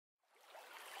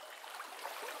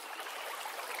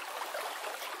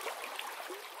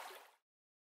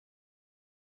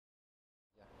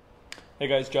Hey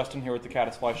guys, Justin here with the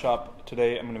Caddis Fly Shop.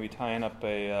 Today I'm going to be tying up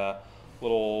a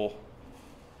little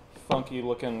funky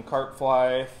looking carp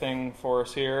fly thing for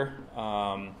us here,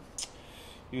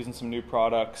 using some new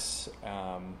products,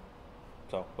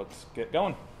 so let's get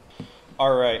going.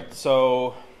 Alright,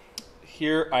 so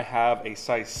here I have a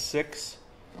size 6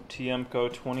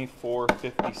 Tiemco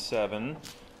 2457,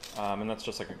 and that's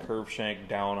just like a curve shank,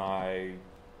 down eye,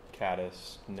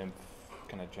 caddis, nymph,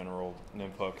 kind of general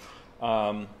nymph hook.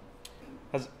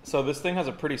 So this thing has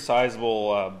a pretty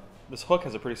sizable, this hook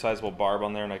has a pretty sizable barb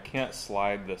on there, and I can't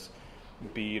slide this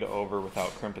bead over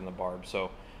without crimping the barb.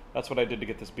 So that's what I did to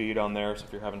get this bead on there. So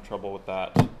if you're having trouble with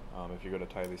that, if you go to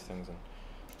tie these things,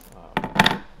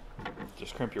 and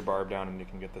just crimp your barb down and you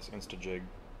can get this Insta-Jig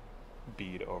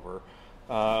bead over.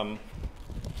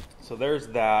 So there's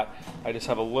that. I just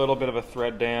have a little bit of a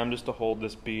thread dam just to hold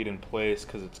this bead in place,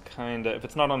 because it's kind of, if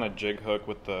it's not on a jig hook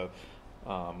with the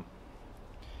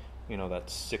you know, that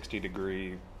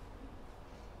 60-degree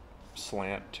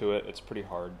slant to it, it's pretty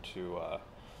hard to,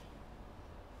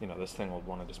 you know, this thing will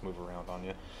want to just move around on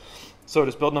you. So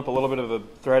just building up a little bit of a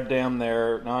thread dam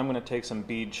there. Now I'm going to take some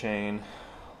bead chain,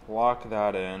 lock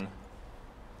that in,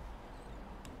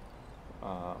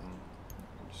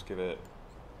 just give it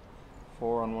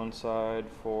 4 on one side,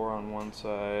 4 on one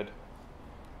side,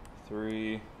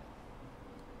 3,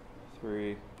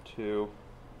 3, 2,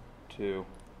 2,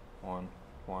 1,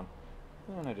 1.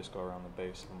 And I just go around the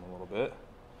base of them a little bit.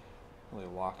 Really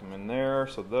lock them in there.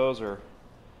 So those are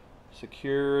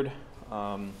secured.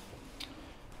 I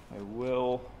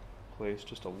will place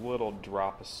just a little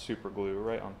drop of super glue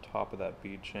right on top of that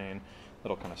bead chain.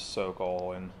 That'll kind of soak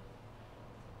all in,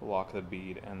 lock the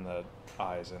bead and the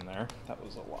eyes in there. That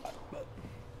was a lot, but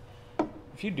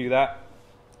if you do that,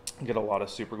 get a lot of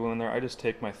super glue in there. I just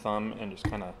take my thumb and just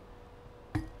kind of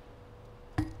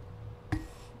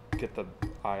get the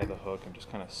eye of the hook and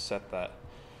just kind of set that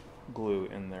glue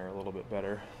in there a little bit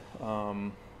better.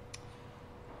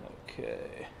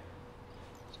 Okay,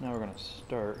 so now we're going to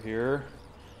start here.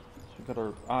 So we've got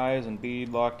our eyes and bead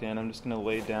locked in. I'm just going to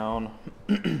lay down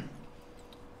a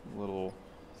little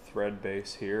thread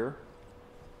base here,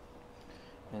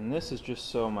 and this is just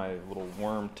so my little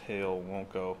worm tail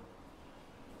won't go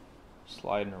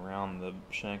sliding around the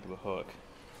shank of the hook.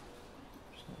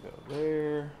 Just going to go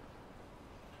there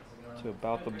to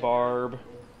about the barb.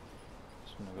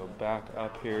 Just going to go back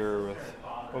up here with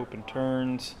open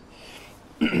turns.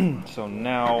 So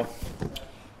now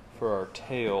for our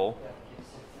tail,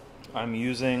 I'm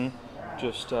using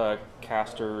just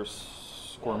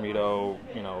Caster's Squirmito,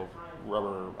 you know,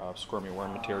 rubber squirmy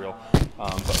worm material.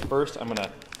 But first I'm going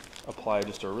to apply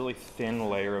just a really thin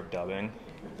layer of dubbing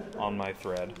on my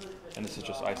thread. And this is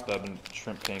just ice dub and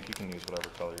shrimp pink. You can use whatever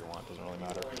color you want, doesn't really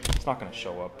matter. It's not going to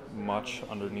show up much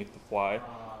underneath the fly,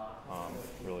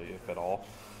 really, if at all.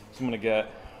 So I'm going to get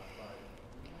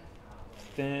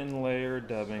thin layer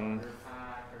dubbing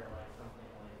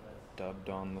dubbed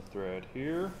on the thread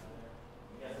here.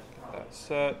 Get that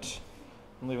set.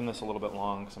 I'm leaving this a little bit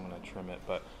long because I'm going to trim it,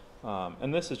 but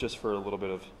and this is just for a little bit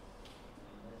of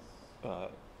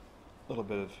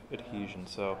adhesion.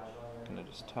 So I'm going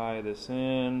to just tie this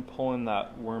in, pulling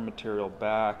that worm material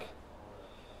back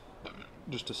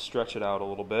just to stretch it out a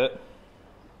little bit.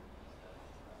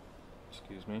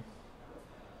 Excuse me.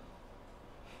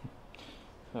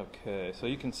 Okay, so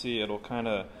you can see it'll kind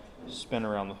of spin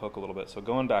around the hook a little bit. So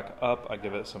going back up, I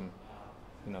give it some,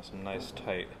 you know, some nice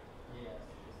tight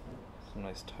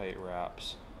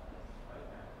wraps.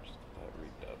 Just get that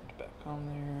redubbed back on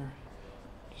there.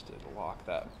 Just to lock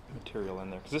that material in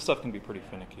there, because this stuff can be pretty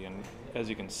finicky, and as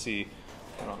you can see,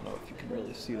 I don't know if you can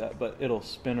really see that, but it'll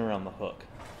spin around the hook,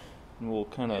 and we'll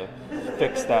kind of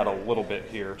fix that a little bit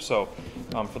here. So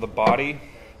for the body,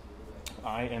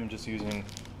 I am just using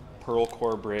pearl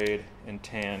core braid in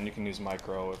tan. You can use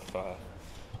micro if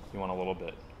you want a little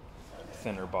bit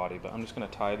thinner body, but I'm just going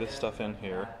to tie this stuff in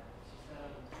here,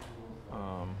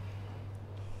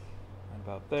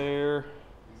 about there.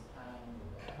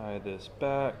 Tie this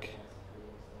back.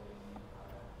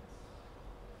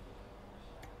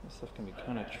 This stuff can be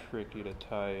kind of tricky to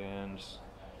tie in just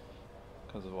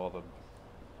because of all the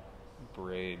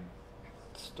braid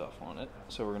stuff on it.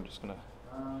 So we're just going to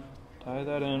tie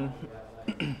that in.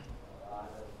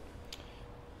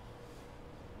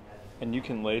 And you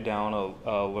can lay down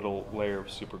a little layer of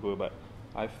super glue, but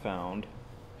I found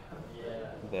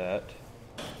that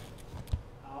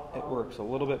it works a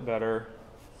little bit better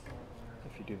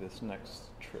if you do this next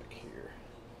trick here.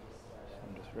 So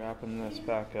I'm just wrapping this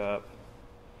back up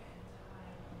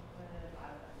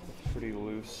with pretty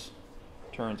loose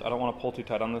turns. I don't want to pull too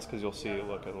tight on this because you'll see,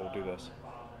 look, it'll do this.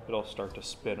 it'll start to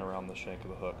spin around the shank of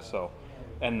the hook. So,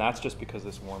 and that's just because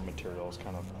this worm material is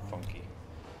kind of funky.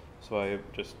 So I'm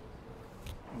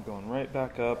going right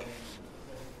back up,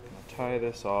 gonna tie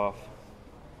this off.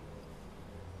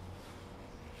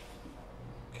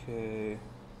 Okay,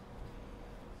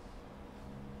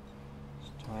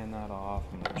 just tying that off.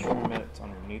 I'm gonna trim it. It's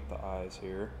underneath the eyes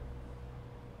here.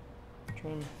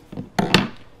 Trim.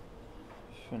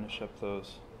 Finish up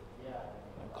those.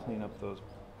 Clean up those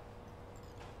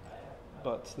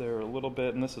butts there a little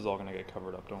bit, and this is all gonna get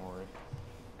covered up. Don't worry.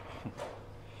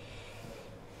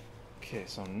 Okay,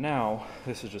 so now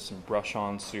this is just some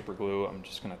brush-on super glue. I'm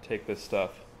just gonna take this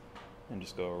stuff and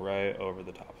just go right over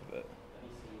the top of it.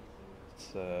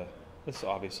 This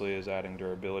obviously is adding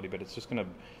durability, but it's just gonna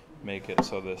make it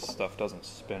so this stuff doesn't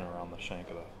spin around the shank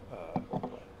of the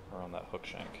around that hook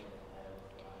shank.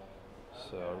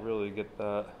 So really get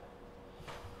that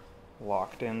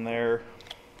locked in there.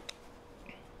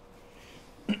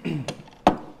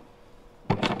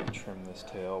 Trim this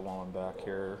tail while I'm back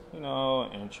here, you know,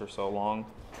 an inch or so long.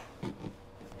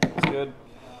 That's good.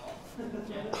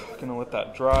 Gonna let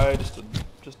that dry just a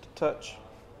touch.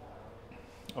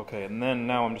 Okay, and then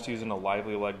now I'm just using a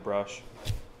lively leg brush.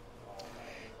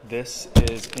 This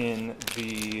is in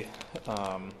the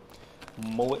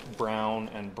mullet brown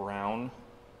and brown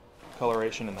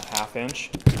coloration in the 1/2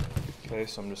 inch. Okay,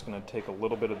 so I'm just going to take a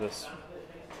little bit of this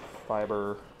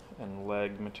fiber and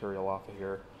leg material off of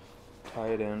here, tie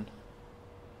it in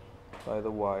by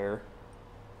the wire,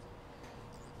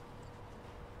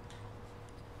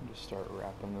 and just start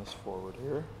wrapping this forward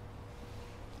here.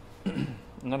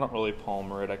 And I don't really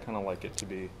palmer it, I kind of like it to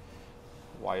be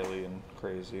wily and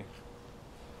crazy.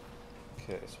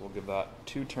 Okay, so we'll give that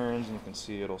 2 turns, and you can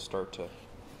see it'll start to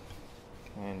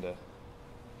kind of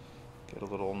get a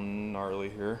little gnarly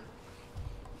here.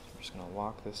 So I'm just going to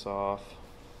lock this off.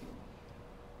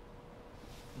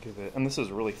 Give it, and this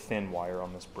is really thin wire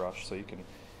on this brush, so you can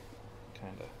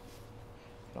kind of,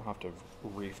 you don't have to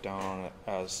reef down on it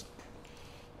as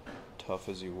tough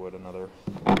as you would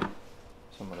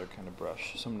some other kind of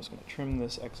brush. So I'm just going to trim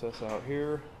this excess out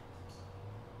here.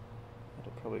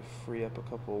 It'll probably free up a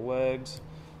couple of legs.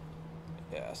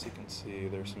 Yeah, so you can see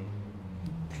there's some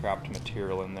trapped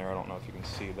material in there. I don't know if you can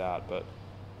see that, but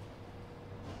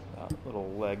that little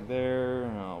leg there,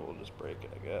 oh, we'll just break it,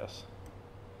 I guess.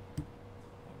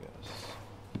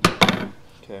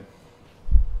 Okay.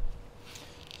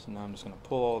 So now I'm just going to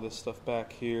pull all this stuff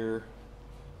back here,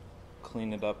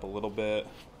 clean it up a little bit.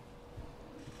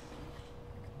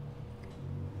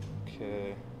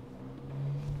 Okay.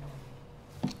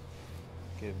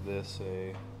 Give this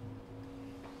a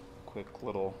quick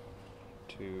little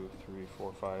 2, 3,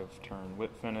 4, 5 turn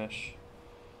whip finish.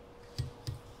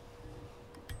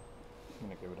 I'm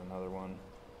going to give it another one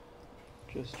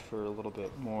just for a little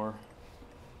bit more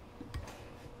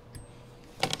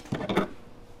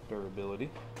durability.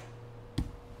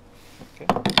 Okay,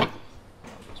 I'll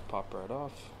just pop right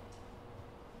off.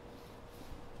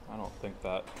 I don't think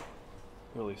that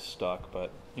really stuck, but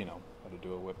you know how to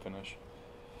do a whip finish.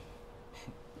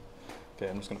 Okay,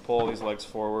 I'm just going to pull these legs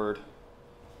forward,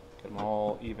 get them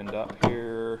all evened up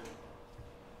here.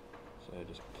 So I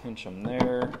just pinch them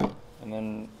there, and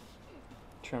then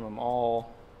trim them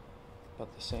all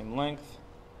about the same length.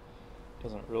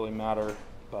 Doesn't really matter,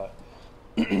 but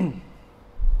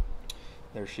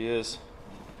there she is,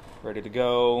 ready to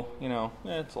go. You know,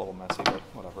 it's a little messy, but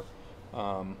whatever.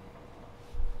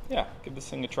 Yeah, give this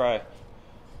thing a try.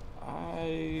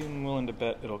 I'm willing to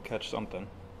bet it'll catch something.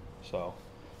 So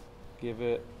give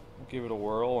it a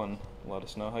whirl and let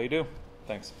us know how you do.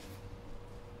 Thanks.